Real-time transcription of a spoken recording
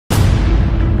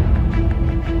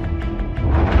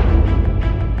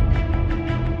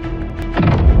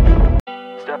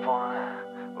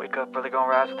up early, gon'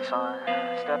 rise with the sun.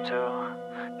 Step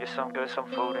 2, get some good, some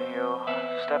food in you.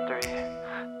 Step 3,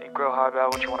 think real hard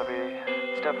about what you wanna be.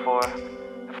 Step 4,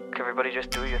 everybody just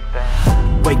do your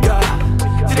thing. Wake up,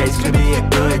 today's gonna be a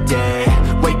good day.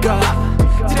 Wake up,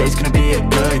 today's gonna be a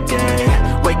good day.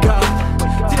 Wake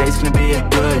up, today's gonna be a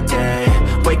good day.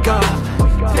 Wake up,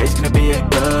 today's gonna be a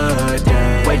good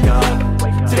day. Wake up,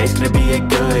 today's gonna be a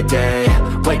good day.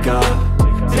 Wake up,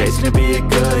 today's gonna be a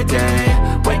good day.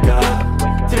 Wake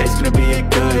up, today's gonna be a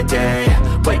good day.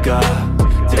 Wake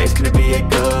up, today's gonna be a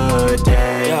good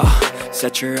day. Yo,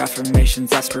 set your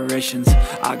affirmations, aspirations.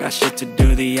 I got shit to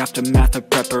do, the aftermath of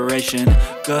preparation.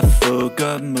 Good food,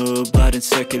 good mood, blood in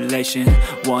circulation.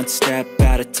 One step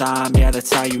at a time, yeah,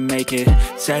 that's how you make it.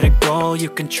 Set a goal you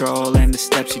control and the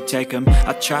steps you take them.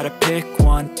 I try to pick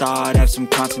one thought, have some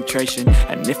concentration.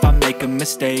 And if I make a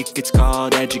mistake, it's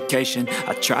called education.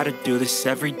 I try to do this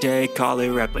every day, call it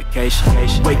replication.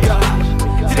 Wake up,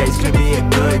 today's gonna be a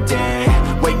good day.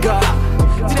 Wake up,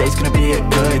 today's gonna be a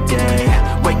good day.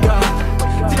 Wake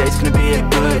up, today's gonna be a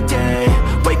good day.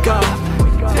 Wake up,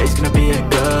 today's gonna be a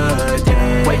good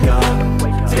day. Wake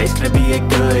up, today's gonna be a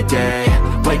good day.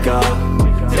 Wake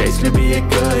up, today's gonna be a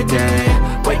good day.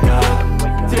 Wake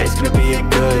up, today's gonna be a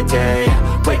good day.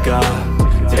 Wake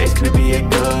up, today's gonna be a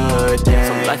good day.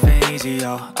 So life ain't easy,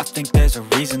 yo, I think there's a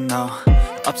reason though.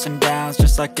 Ups and downs,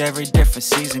 just like every different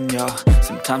season, yo.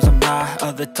 Sometimes I'm high,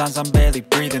 other times I'm barely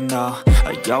breathing, though.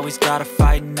 I always gotta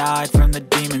fight and hide from the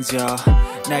demons, yo.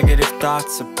 Negative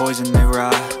thoughts are poison, they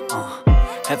ride,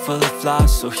 Head full of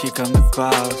flies, so here come the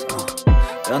clouds,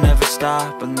 They'll never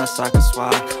stop unless I can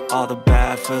swap all the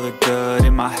bad for the good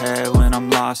in my head when I'm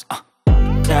lost,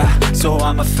 Yeah, so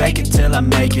I'ma fake it till I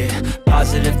make it.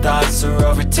 Positive thoughts are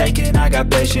overtaken, I got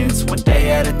patience. One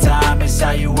day at a time is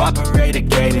how you operate a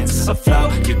cadence. A flow,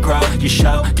 you grow, you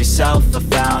show yourself a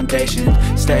foundation.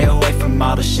 Stay away from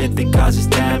all the shit that causes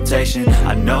temptation.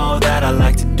 I know that I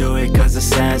like to do it cause it's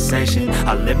sensation.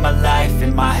 I live my life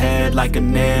in my head like a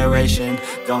narration.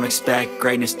 Don't expect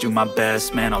greatness, do my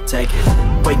best, man, I'll take it.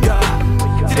 Wake up,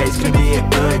 today's gonna be a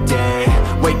good day.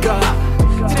 Wake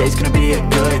up, today's gonna be a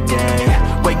good day.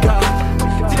 Wake up,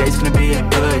 today's gonna be a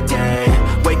good day.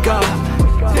 Wake up,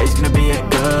 today's gonna be a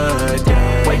good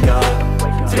day. Wake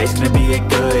up, today's gonna be a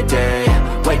good day.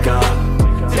 Wake up,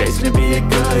 today's gonna be a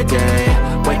good day.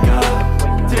 Wake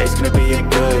up, today's gonna be a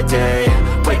good day.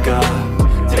 Wake up,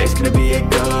 today's gonna be a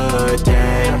good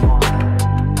day.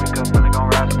 Wake up early, gon'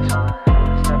 rise with the sun.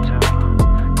 Step 2,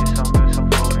 get some good, some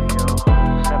food in you.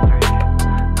 Step 3,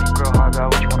 think real hard about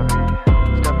what you wanna be.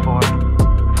 Step 4,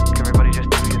 everybody just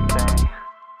do your thing.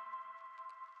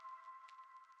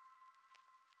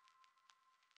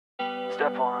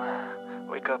 Step 1,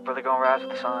 wake up early, gon' rise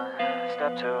with the sun.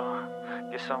 Step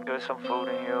 2, get some good, some food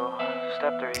in you.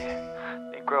 Step 3,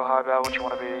 think real hard about what you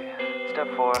wanna be. Step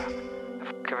 4,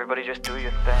 everybody just do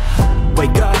your thing.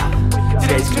 Wake up,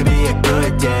 today's gonna be a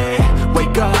good day.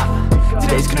 Wake up,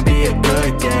 today's gonna be a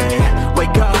good day.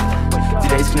 Wake up,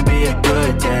 today's gonna be a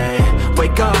good day.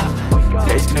 Wake up,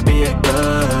 today's gonna be a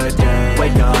good day.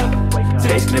 Wake up,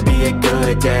 today's gonna be a good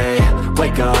day.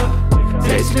 Wake up,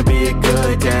 today's gonna be a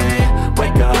good day.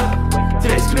 Wake up,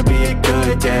 today's gonna be a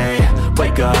good day.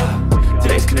 Wake up,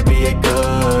 today's gonna be a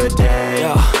good day.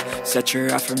 Yo, set your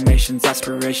affirmations,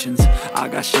 aspirations. I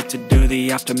got shit to do,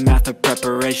 the aftermath of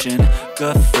preparation.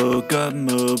 Good food, good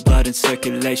mood, blood in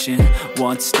circulation.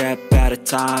 One step at a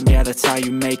time, yeah, that's how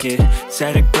you make it.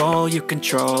 Set a goal you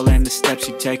control and the steps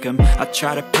you take them. I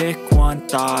try to pick one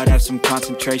thought, have some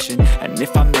concentration. And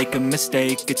if I make a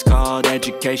mistake, it's called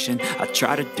education. I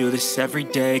try to do this every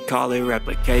day, call it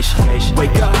replication.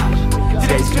 Wake up,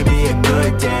 today's gonna be a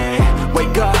good day.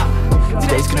 Wake up,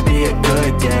 today's gonna be a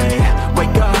good day.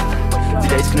 Wake up,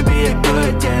 today's gonna be a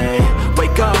good day.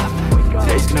 Wake up,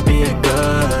 today's gonna be a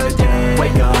good day.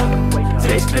 Wake up,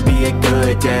 today's gonna be a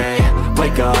good day.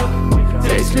 Wake up,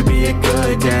 today's gonna be a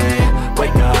good day.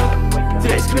 Wake up,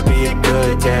 today's gonna be a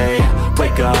good day.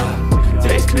 Wake up,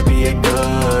 today's gonna be a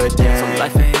good day. So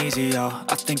life ain't easy, yo,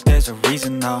 I think there's a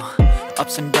reason though.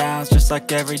 Ups and downs, just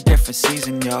like every different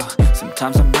season, yo.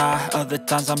 Sometimes I'm high, other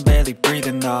times I'm barely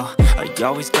breathing, though. I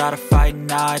always gotta fight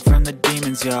and hide from the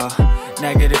demons, yo.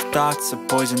 Negative thoughts are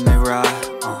poison, they ride,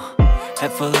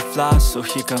 Head full of flies, so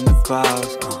here come the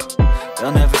clouds,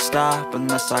 They'll never stop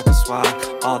unless I can swap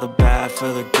all the bad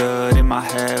for the good in my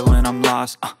head when I'm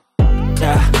lost,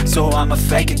 Yeah, so I'ma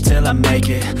fake it till I make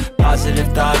it. Positive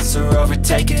thoughts are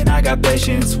overtaken, I got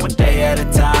patience. One day at a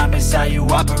time is how you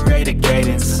operate a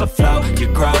cadence. A flow, you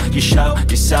grow, you show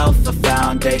yourself a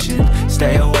foundation.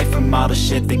 Stay away from from all the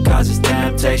shit that causes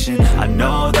temptation. I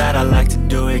know that I like to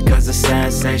do it cause it's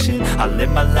sensation. I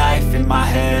live my life in my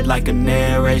head like a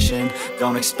narration.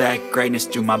 Don't expect greatness,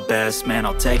 do my best, man,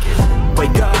 I'll take it.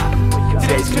 Wake up,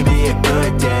 today's gonna be a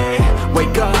good day.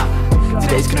 Wake up,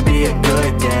 today's gonna be a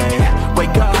good day.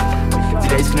 Wake up,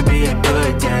 today's gonna be a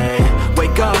good day.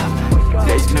 Wake up,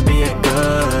 today's gonna be a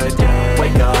good day.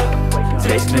 Wake up,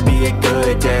 today's gonna be a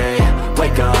good day.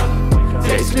 Wake up,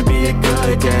 today's gonna be a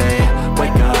good day.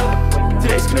 Wake up,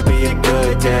 today's gonna be a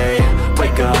good day.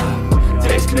 Wake up,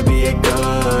 today's gonna be a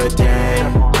good day.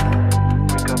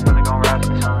 Wake up, really gon' rise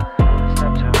with the sun.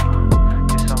 Step 2,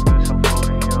 get some good, some food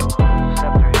in you.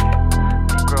 Step 3,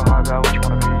 think real hard about what you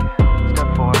wanna be. Step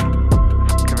 4,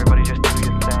 everybody just do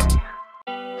your thing.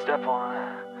 Step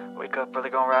 1, wake up, really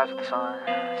gon' rise with the sun.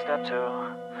 Step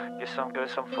 2, get some good,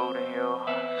 some food in you.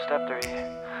 Step 3,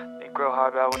 think real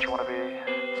hard about what you wanna be.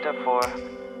 Step 4,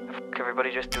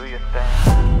 everybody just do your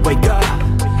thing. Wake up,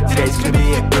 today's gonna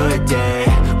be a good day.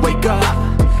 Wake up,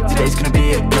 today's gonna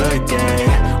be a good day.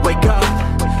 Wake up,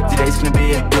 today's gonna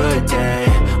be a good day.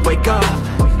 Wake up,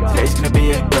 today's gonna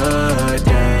be a good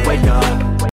day. Wake up.